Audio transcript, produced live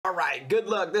Alright, good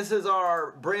luck. This is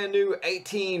our brand new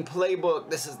 18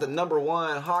 playbook. This is the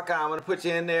 #1 Hawkeye. I'm going to put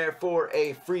you in there for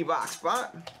a free box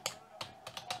spot.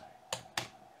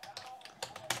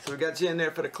 So we got you in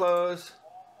there for the close.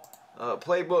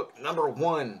 Playbook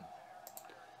 #1.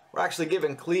 We're actually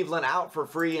giving Cleveland out for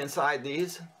free inside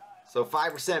these. So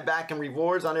 5% back in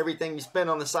rewards on everything you spend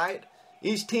on the site.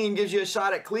 Each team gives you a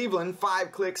shot at Cleveland.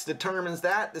 5 clicks determines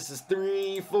that. This is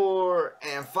 3, 4,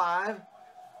 and 5.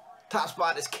 Top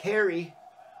spot is Carrie.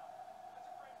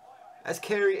 That's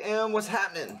Carrie M. What's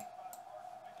happening?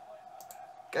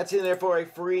 Got you in there for a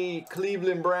free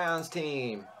Cleveland Browns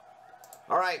team.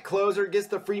 Alright, closer gets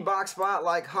the free box spot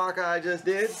like Hawkeye just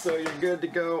did. So you're good to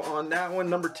go on that one.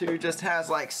 #2 just has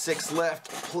like 6 left.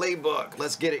 Playbook.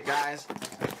 Let's get it, guys.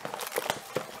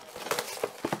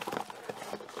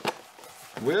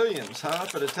 Williams, huh?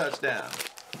 For the touchdown.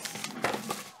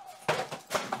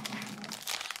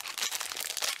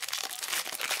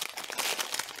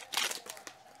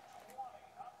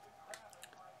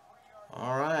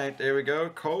 Alright, there we go.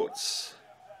 Colts.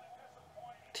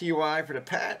 TY for the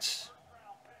patch.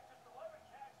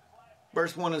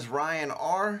 First one is Ryan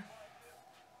R.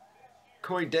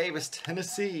 Corey Davis,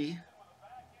 Tennessee.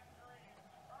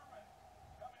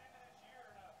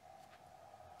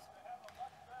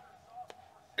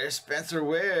 There's Spencer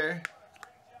Ware.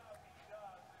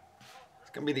 It's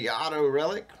going to be the auto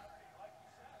relic.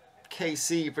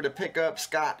 KC for the pickup,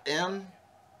 Scott M.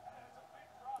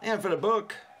 And for the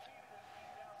book,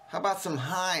 how about some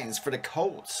Hines for the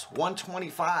Colts?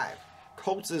 125.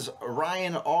 Colts is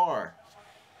Ryan R.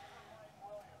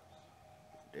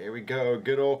 There we go.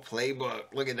 Good old playbook.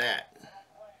 Look at that.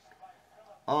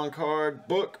 On card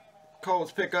book.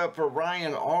 Colts pickup for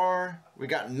Ryan R. We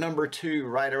got #2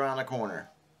 right around the corner.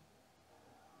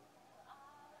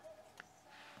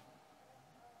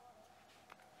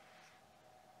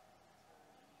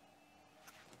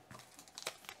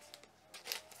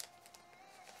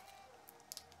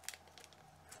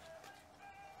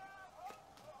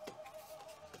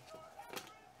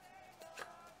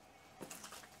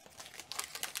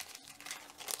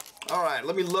 Alright,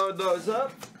 let me load those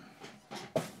up.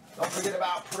 Don't forget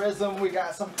about Prism. We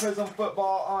got some Prism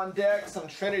football on deck, some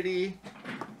Trinity,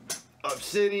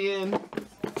 Obsidian. I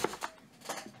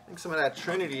think some of that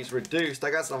Trinity's reduced.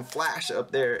 I got some Flash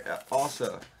up there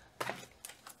also.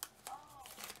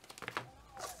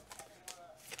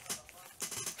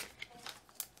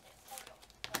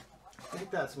 I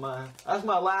think that's my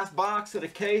last box of the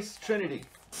case, Trinity.